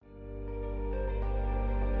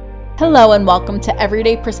Hello and welcome to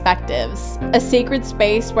Everyday Perspectives, a sacred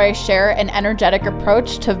space where I share an energetic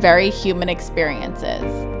approach to very human experiences.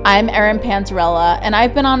 I'm Erin Panzarella, and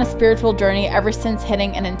I've been on a spiritual journey ever since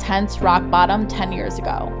hitting an intense rock bottom 10 years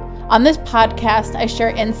ago. On this podcast, I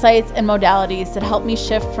share insights and modalities that help me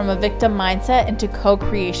shift from a victim mindset into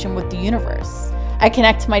co-creation with the universe. I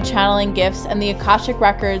connect to my channeling gifts and the Akashic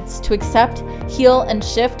Records to accept, heal, and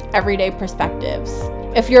shift everyday perspectives.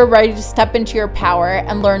 If you're ready to step into your power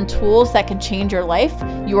and learn tools that can change your life,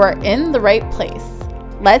 you are in the right place.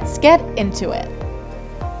 Let's get into it.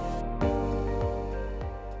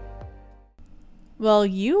 Well,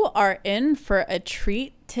 you are in for a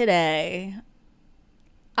treat today.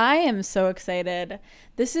 I am so excited.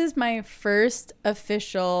 This is my first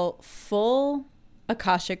official full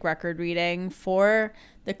Akashic record reading for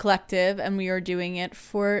the collective, and we are doing it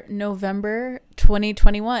for November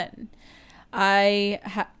 2021. I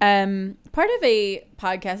am part of a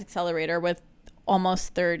podcast accelerator with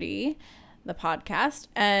Almost 30, the podcast,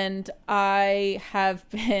 and I have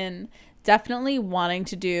been definitely wanting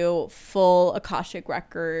to do full Akashic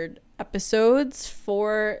record episodes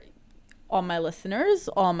for all my listeners,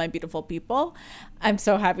 all my beautiful people. I'm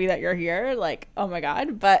so happy that you're here. Like, oh my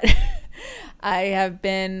God. But I have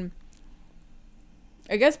been,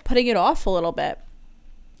 I guess, putting it off a little bit.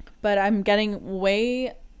 But I'm getting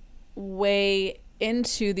way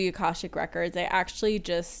into the Akashic Records. I actually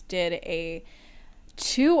just did a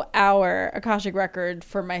 2-hour Akashic record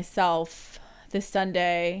for myself this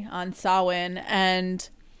Sunday on Samhain, and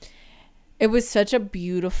it was such a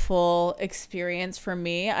beautiful experience for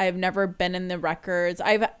me. I've never been in the records.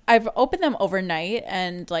 I've opened them overnight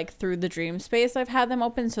and like through the dream space I've had them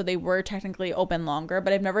open, so they were technically open longer,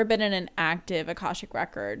 but I've never been in an active Akashic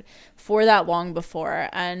record for that long before,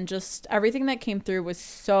 and just everything that came through was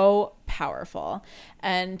so powerful.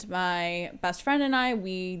 And my best friend and I,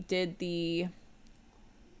 we did the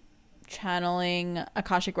channeling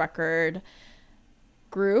Akashic record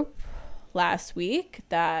group last week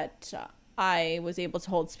that I was able to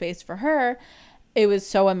hold space for her. It was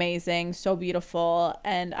so amazing, so beautiful,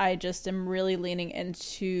 and I just am really leaning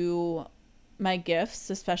into my gifts,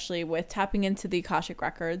 especially with tapping into the Akashic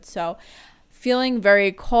Records. So feeling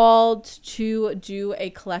very called to do a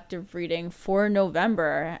collective reading for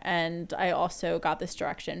November. And I also got this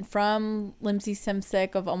direction from Lindsay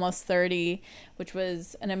Simsick of Almost 30, which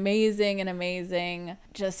was an amazing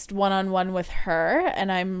just one-on-one with her.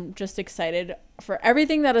 And I'm just excited for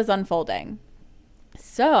everything that is unfolding.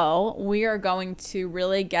 So we are going to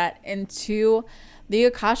really get into the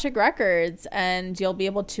Akashic Records, and you'll be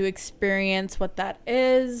able to experience what that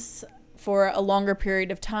is for a longer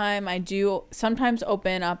period of time. I do sometimes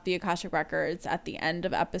open up the Akashic Records at the end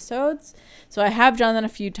of episodes. So I have done that a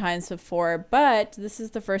few times before, but this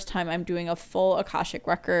is the first time I'm doing a full Akashic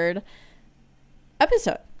Record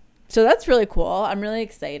episode. So that's really cool. I'm really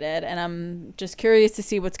excited, and I'm just curious to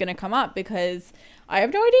see what's going to come up because I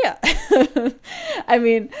have no idea. I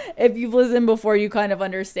mean, if you've listened before, you kind of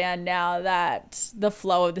understand now that the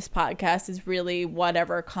flow of this podcast is really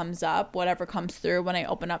whatever comes up, whatever comes through when I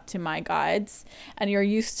open up to my guides. And you're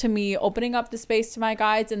used to me opening up the space to my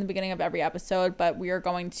guides in the beginning of every episode, but we are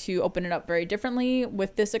going to open it up very differently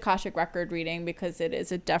with this Akashic record reading because it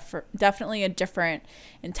is definitely a different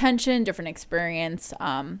intention, different experience.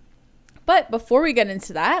 But before we get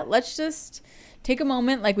into that, let's just take a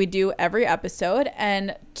moment like we do every episode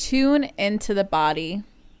and tune into the body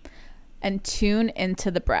and tune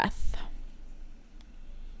into the breath.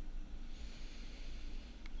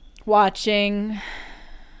 Watching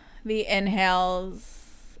the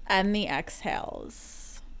inhales and the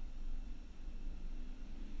exhales.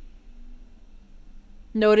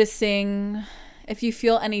 Noticing if you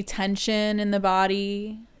feel any tension in the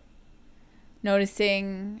body.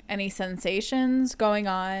 Noticing any sensations going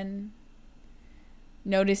on.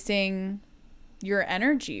 Noticing your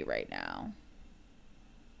energy right now.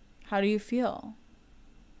 How do you feel?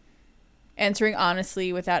 Answering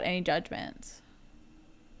honestly without any judgment.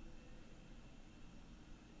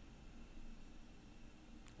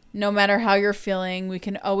 No matter how you're feeling, we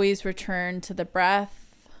can always return to the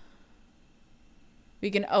breath.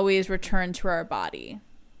 We can always return to our body.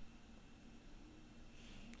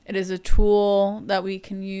 It is a tool that we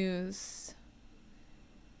can use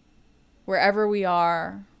wherever we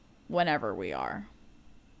are, whenever we are.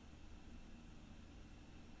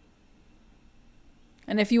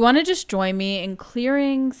 And if you want to just join me in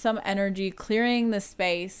clearing some energy, clearing the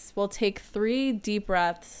space, we'll take 3 deep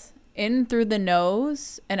breaths in through the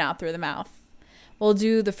nose and out through the mouth. We'll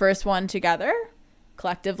do the first one together,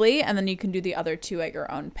 collectively, and then you can do the other 2 at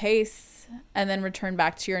your own pace, and then return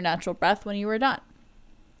back to your natural breath when you are done.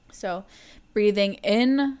 So breathing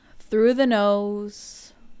in through the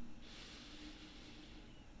nose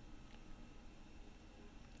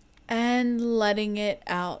and letting it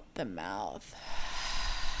out the mouth.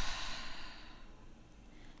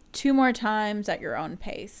 2 more times at your own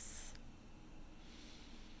pace.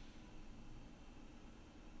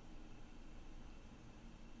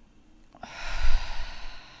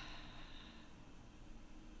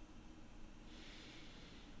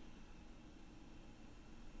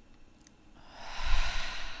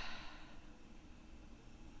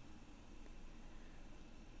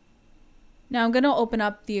 Now I'm going to open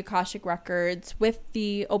up the Akashic Records with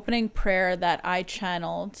the opening prayer that I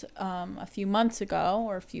channeled a few months ago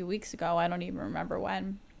or a few weeks ago. I don't even remember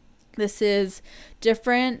when. This is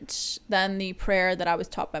different than the prayer that I was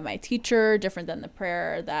taught by my teacher, different than the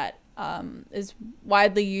prayer that is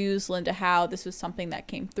widely used, Linda Howe. This was something that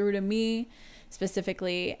came through to me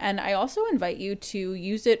specifically. And I also invite you to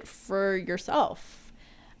use it for yourself.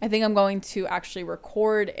 I think I'm going to actually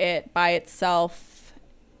record it by itself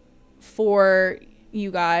for you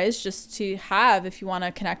guys just to have if you want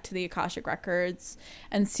to connect to the Akashic Records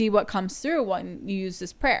and see what comes through when you use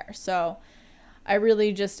this prayer. So I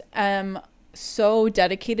really just am so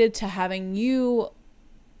dedicated to having you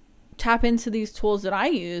tap into these tools that I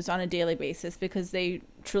use on a daily basis because they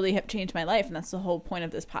truly have changed my life, and that's the whole point of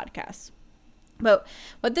this podcast. But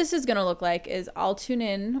what this is going to look like is I'll tune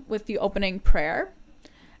in with the opening prayer,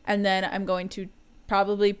 and then I'm going to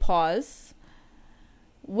probably pause,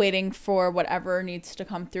 waiting for whatever needs to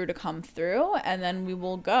come through, and then we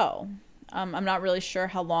will go. I'm not really sure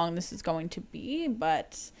how long this is going to be,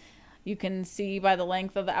 but you can see by the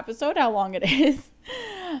length of the episode how long it is.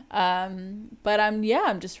 But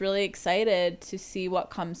I'm just really excited to see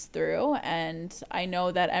what comes through, and I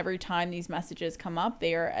know that every time these messages come up,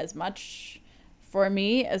 they are as much for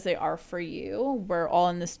me as they are for you. We're all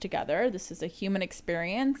in this together. This is a human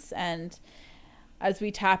experience, and as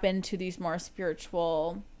we tap into these more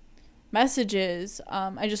spiritual messages,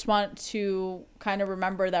 I just want to kind of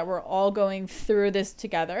remember that we're all going through this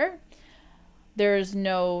together. There's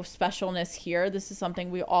no specialness here. This is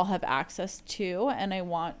something we all have access to, and I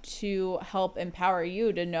want to help empower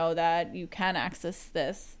you to know that you can access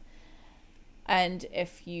this. And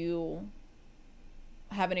if you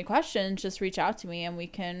have any questions, just reach out to me and we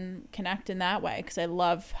can connect in that way, because I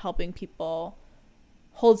love helping people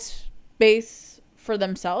hold space for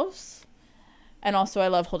themselves, and also I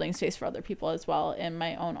love holding space for other people as well in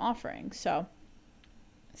my own offering. So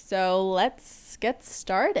let's get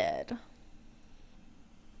started.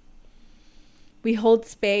 We hold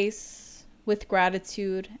space with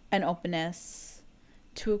gratitude and openness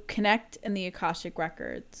to connect in the Akashic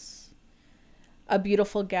Records, a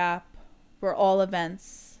beautiful gap where all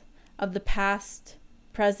events of the past,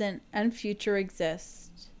 present, and future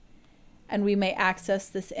exist, and we may access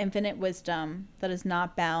this infinite wisdom that is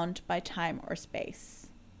not bound by time or space.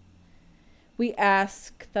 We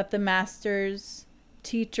ask that the masters,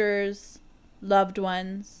 teachers, loved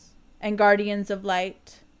ones, and guardians of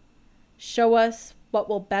light show us what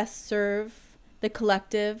will best serve the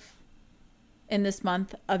collective in this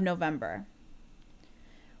month of November.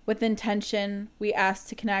 With intention, we ask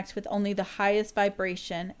to connect with only the highest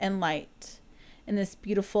vibration and light in this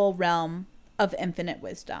beautiful realm of infinite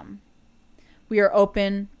wisdom. We are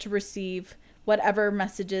open to receive whatever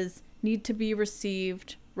messages need to be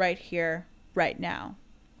received right here, right now.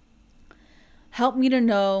 Help me to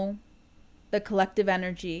know the collective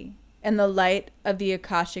energy and the light of the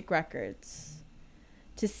Akashic Records,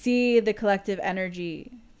 to see the collective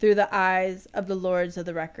energy through the eyes of the Lords of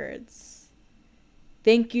the Records.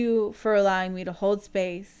 Thank you for allowing me to hold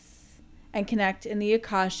space and connect in the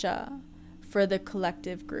Akasha for the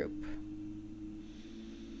collective group.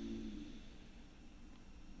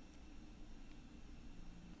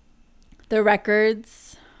 The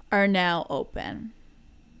records are now open.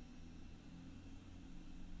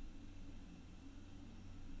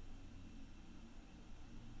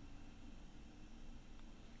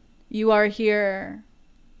 You are here.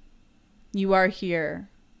 You are here.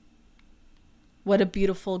 What a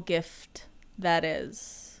beautiful gift that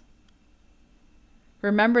is.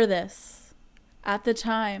 Remember this at the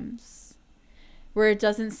times where it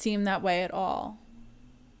doesn't seem that way at all.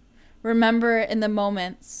 Remember in the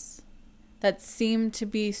moments that seem to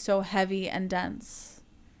be so heavy and dense,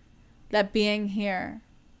 that being here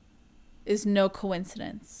is no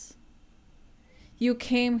coincidence. You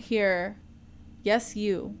came here, yes,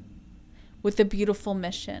 you, with a beautiful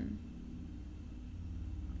mission.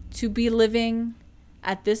 To be living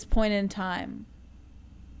at this point in time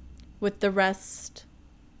with the rest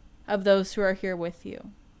of those who are here with you.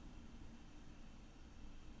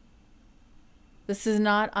 This is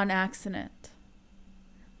not on accident.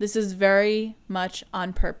 This is very much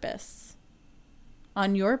on purpose.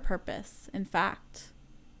 On your purpose, in fact.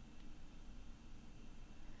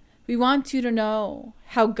 We want you to know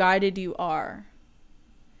how guided you are.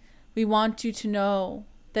 We want you to know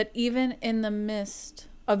that even in the midst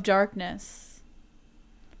of darkness,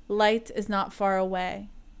 light is not far away.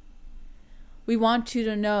 We want you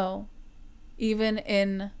to know, even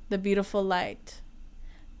in the beautiful light,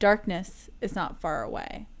 darkness is not far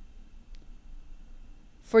away.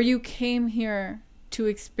 For you came here to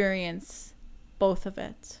experience both of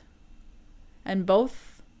it, and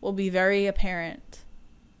both will be very apparent.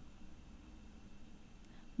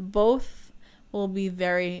 Both will be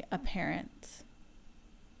very apparent.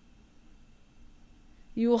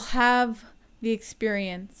 You will have the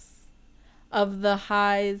experience of the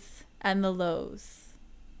highs and the lows.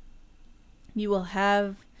 You will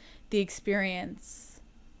have the experience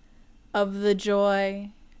of the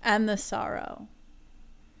joy and the sorrow.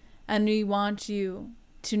 And we want you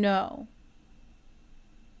to know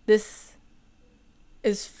this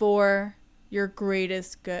is for your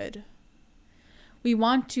greatest good. We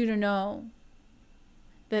want you to know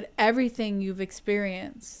that everything you've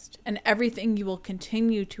experienced and everything you will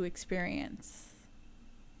continue to experience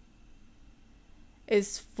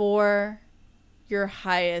is for your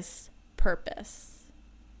highest purpose.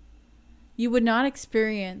 You would not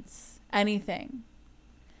experience anything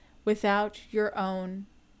without your own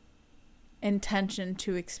intention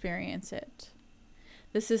to experience it.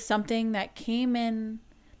 This is something that came in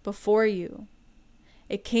before you.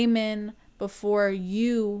 It came in before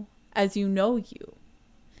you as you know you.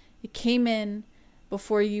 It came in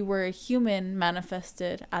before you were a human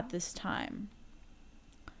manifested at this time.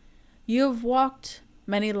 You have walked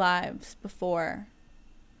many lives before.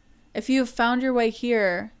 If you have found your way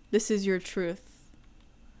here, this is your truth.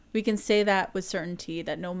 We can say that with certainty,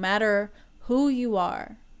 that no matter who you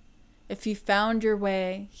are, if you found your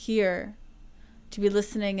way here to be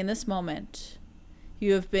listening in this moment,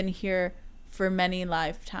 you have been here for many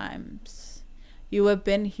lifetimes. You have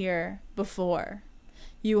been here before.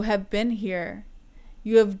 You have been here.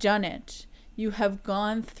 You have done it. You have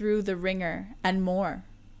gone through the ringer and more.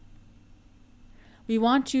 We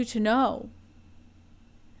want you to know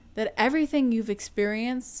that everything you've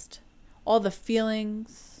experienced, all the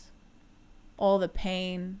feelings, all the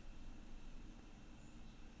pain,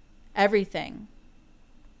 everything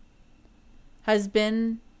has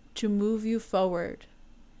been to move you forward,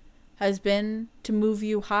 has been to move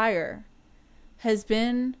you higher, has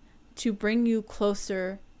been to bring you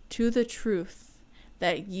closer to the truth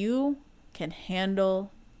that you can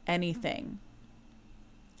handle anything.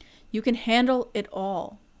 You can handle it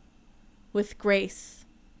all with grace.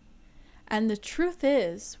 And the truth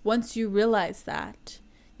is, once you realize that,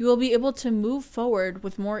 you will be able to move forward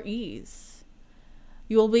with more ease.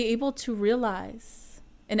 You will be able to realize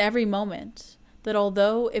in every moment that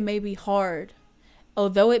although it may be hard,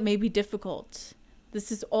 although it may be difficult,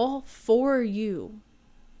 this is all for you.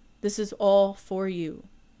 This is all for you.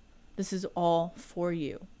 This is all for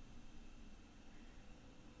you.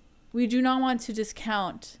 We do not want to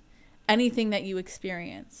discount anything that you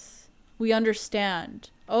experience. We understand.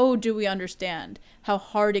 Oh, do we understand how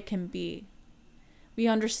hard it can be? We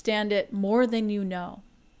understand it more than you know.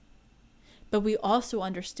 But we also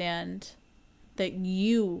understand that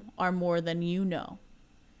you are more than you know.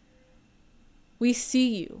 We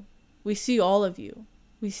see you. We see all of you.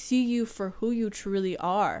 We see you for who you truly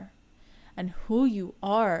are. And who you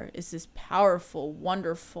are is this powerful,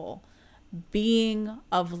 wonderful being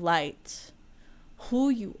of light. Who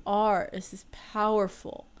you are is this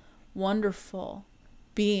powerful, wonderful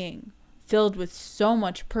being filled with so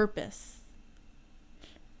much purpose.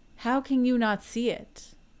 How can you not see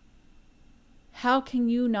it? How can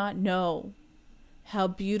you not know how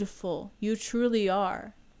beautiful you truly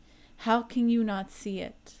are? How can you not see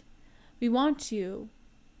it? We want you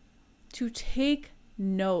to take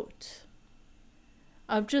note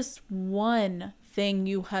of just one thing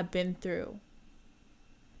you have been through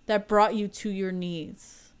that brought you to your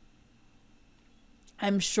knees.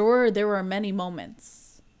 I'm sure there were many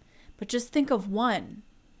moments, but just think of one.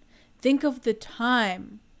 Think of the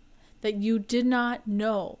time that you did not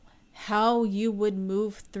know how you would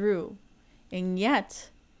move through, and yet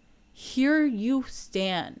here you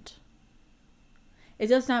stand. It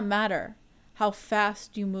does not matter how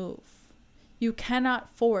fast you move. You cannot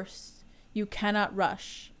force, you cannot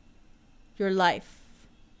rush your life.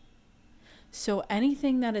 So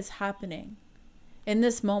anything that is happening in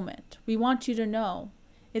this moment, we want you to know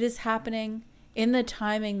it is happening in the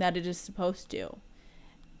timing that it is supposed to.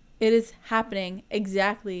 It is happening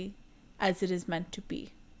exactly as it is meant to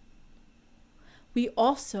be. We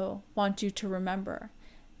also want you to remember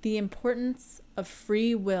the importance of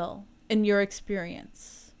free will in your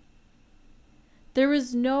experience. There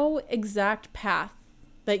is no exact path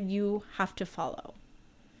that you have to follow.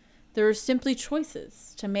 There are simply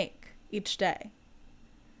choices to make each day.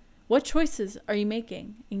 What choices are you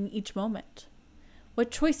making in each moment?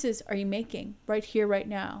 What choices are you making right here, right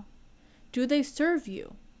now? Do they serve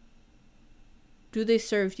you? Do they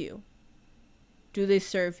serve you? Do they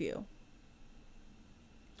serve you?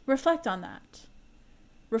 Reflect on that.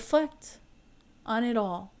 Reflect on it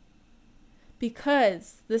all.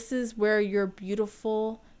 Because this is where your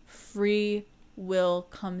beautiful free will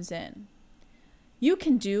comes in. You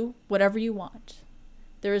can do whatever you want.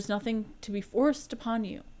 There is nothing to be forced upon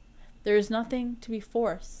you. There is nothing to be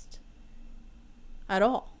forced at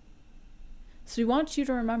all. So we want you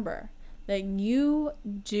to remember that you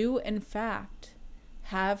do, in fact,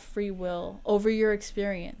 have free will over your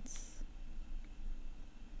experience.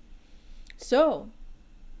 So,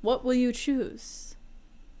 what will you choose?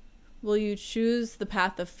 Will you choose the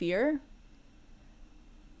path of fear?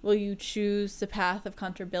 Will you choose the path of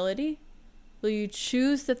comfortability? Will you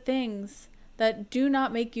choose the things that do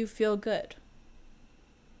not make you feel good?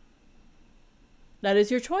 That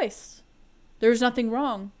is your choice. There is nothing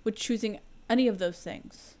wrong with choosing any of those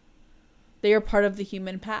things. They are part of the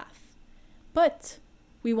human path. But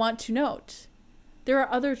we want to note, there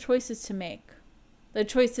are other choices to make. The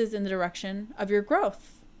choices in the direction of your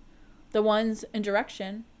growth. The ones in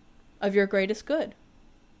direction of your greatest good.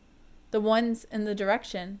 The ones in the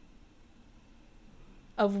direction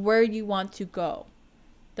of where you want to go.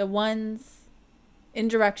 The ones in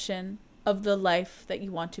direction of the life that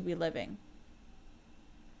you want to be living.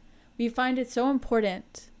 We find it so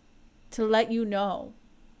important to let you know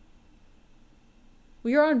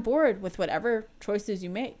we are on board with whatever choices you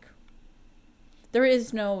make. There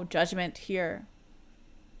is no judgment here.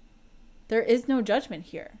 There is no judgment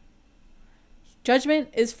here. Judgment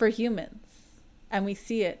is for humans, and we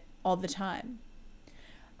see it all the time.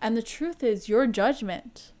 And the truth is, your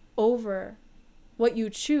judgment over what you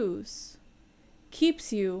choose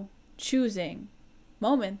keeps you choosing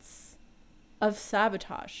moments of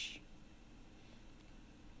sabotage.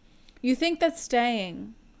 You think that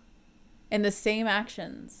staying in the same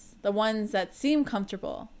actions, the ones that seem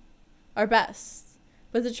comfortable, are best.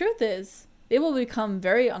 But the truth is, they will become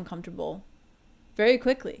very uncomfortable very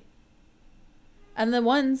quickly. And the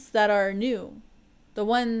ones that are new, the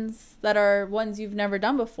ones that are ones you've never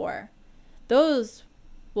done before, those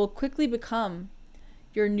will quickly become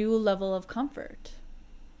your new level of comfort.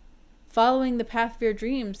 Following the path of your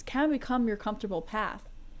dreams can become your comfortable path.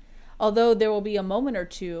 Although there will be a moment or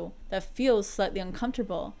two that feels slightly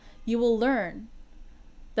uncomfortable, you will learn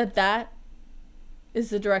that that is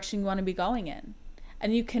the direction you want to be going in.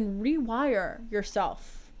 And you can rewire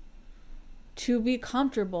yourself to be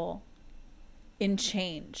comfortable in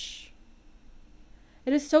change.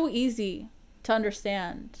 It is so easy to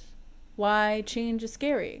understand why change is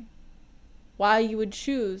scary, why you would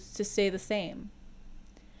choose to stay the same.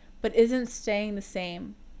 But isn't staying the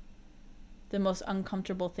same the most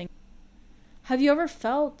uncomfortable thing? Have you ever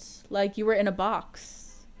felt like you were in a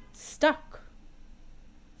box, stuck,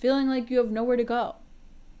 feeling like you have nowhere to go?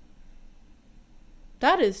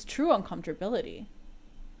 That is true uncomfortability.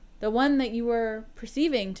 The one that you were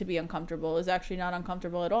perceiving to be uncomfortable is actually not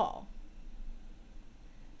uncomfortable at all.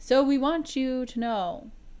 So we want you to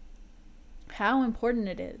know how important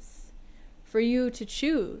it is for you to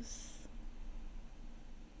choose.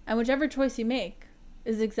 And whichever choice you make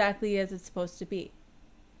is exactly as it's supposed to be.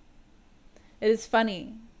 It is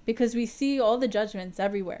funny because we see all the judgments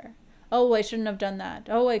everywhere. Oh, I shouldn't have done that.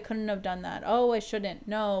 Oh, I couldn't have done that. Oh, I shouldn't.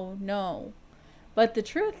 No. But the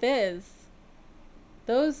truth is,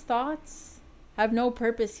 those thoughts have no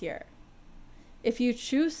purpose here. If you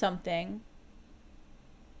choose something,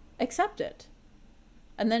 accept it.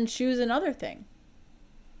 And then choose another thing.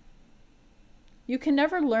 You can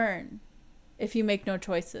never learn if you make no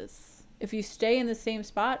choices. If you stay in the same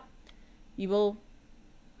spot, you will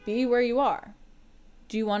be where you are.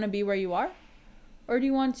 Do you want to be where you are? Or do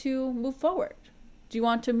you want to move forward? Do you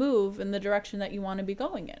want to move in the direction that you want to be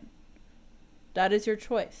going in? That is your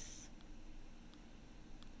choice.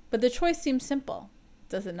 But the choice seems simple,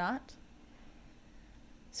 does it not?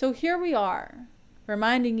 So here we are,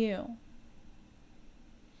 reminding you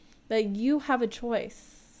that you have a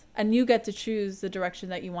choice and you get to choose the direction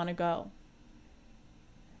that you want to go.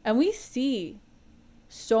 And we see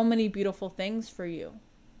so many beautiful things for you.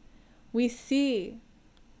 We see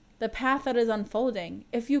the path that is unfolding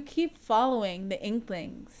if you keep following the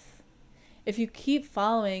inklings, if you keep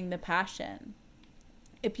following the passion,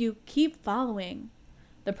 if you keep following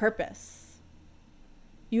the purpose,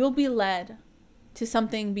 you will be led to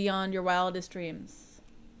something beyond your wildest dreams.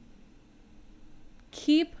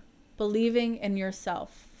 Keep believing in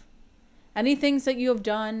yourself. Any things that you have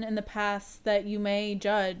done in the past that you may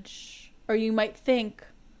judge or you might think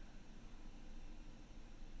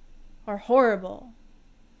are horrible,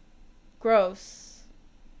 gross,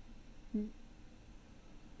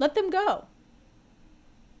 let them go.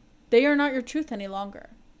 They are not your truth any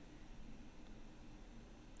longer.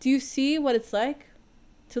 Do you see what it's like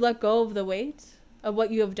to let go of the weight of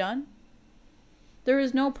what you have done? There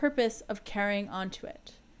is no purpose of carrying on to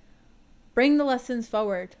it. Bring the lessons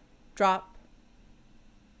forward. Drop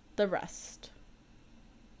the rest.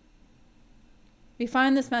 We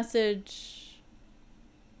find this message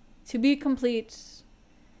to be complete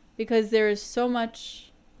because there is so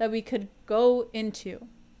much that we could go into.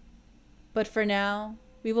 But for now,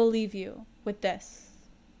 we will leave you with this.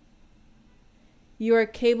 You are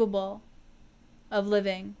capable of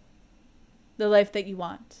living the life that you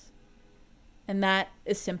want. And that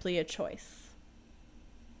is simply a choice.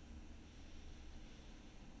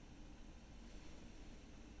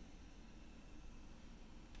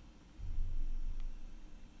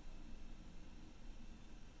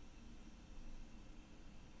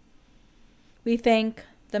 We thank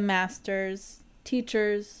the masters,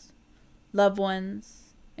 teachers, loved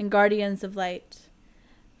ones, and guardians of light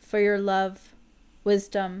for your love,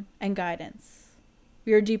 wisdom, and guidance.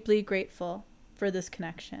 We are deeply grateful for this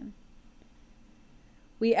connection.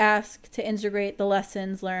 We ask to integrate the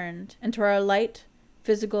lessons learned into our light,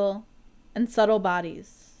 physical, and subtle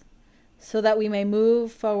bodies so that we may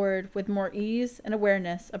move forward with more ease and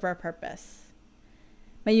awareness of our purpose.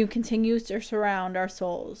 May you continue to surround our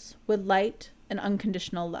souls with light and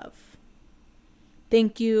unconditional love.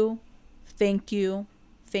 Thank you, thank you,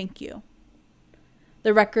 thank you.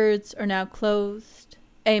 The records are now closed.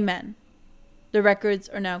 Amen. The records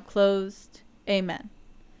are now closed. Amen.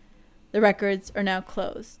 The records are now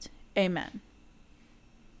closed. Amen.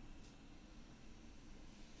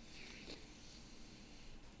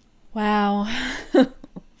 Wow.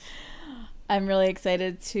 I'm really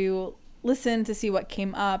excited to listen to see what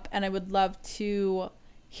came up, and I would love to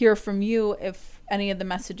hear from you if any of the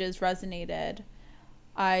messages resonated.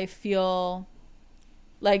 I feel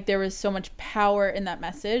like there was so much power in that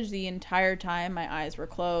message the entire time my eyes were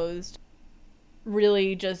closed.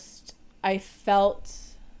 Really just, I felt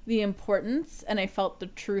the importance and I felt the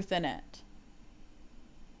truth in it.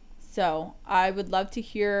 So I would love to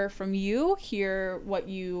hear from you, hear what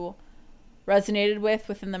you resonated with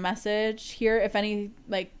within the message, hear if any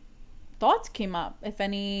thoughts came up, if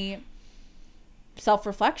any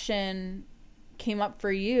self-reflection came up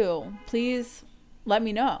for you. Please let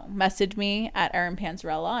me know. Message me at Erin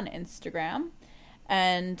Panzarella on Instagram,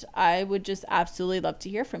 and I would just absolutely love to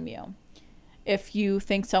hear from you. If you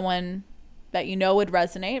think someone that you know would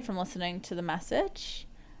resonate from listening to the message,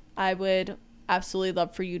 I would absolutely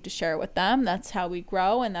love for you to share it with them. That's how we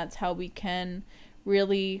grow, and that's how we can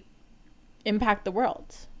really impact the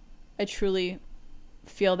world. I truly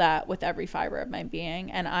feel that with every fiber of my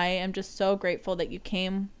being, and I am just so grateful that you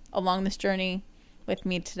came along this journey with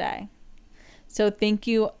me today. So thank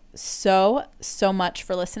you so much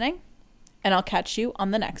for listening, and I'll catch you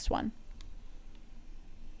on the next one.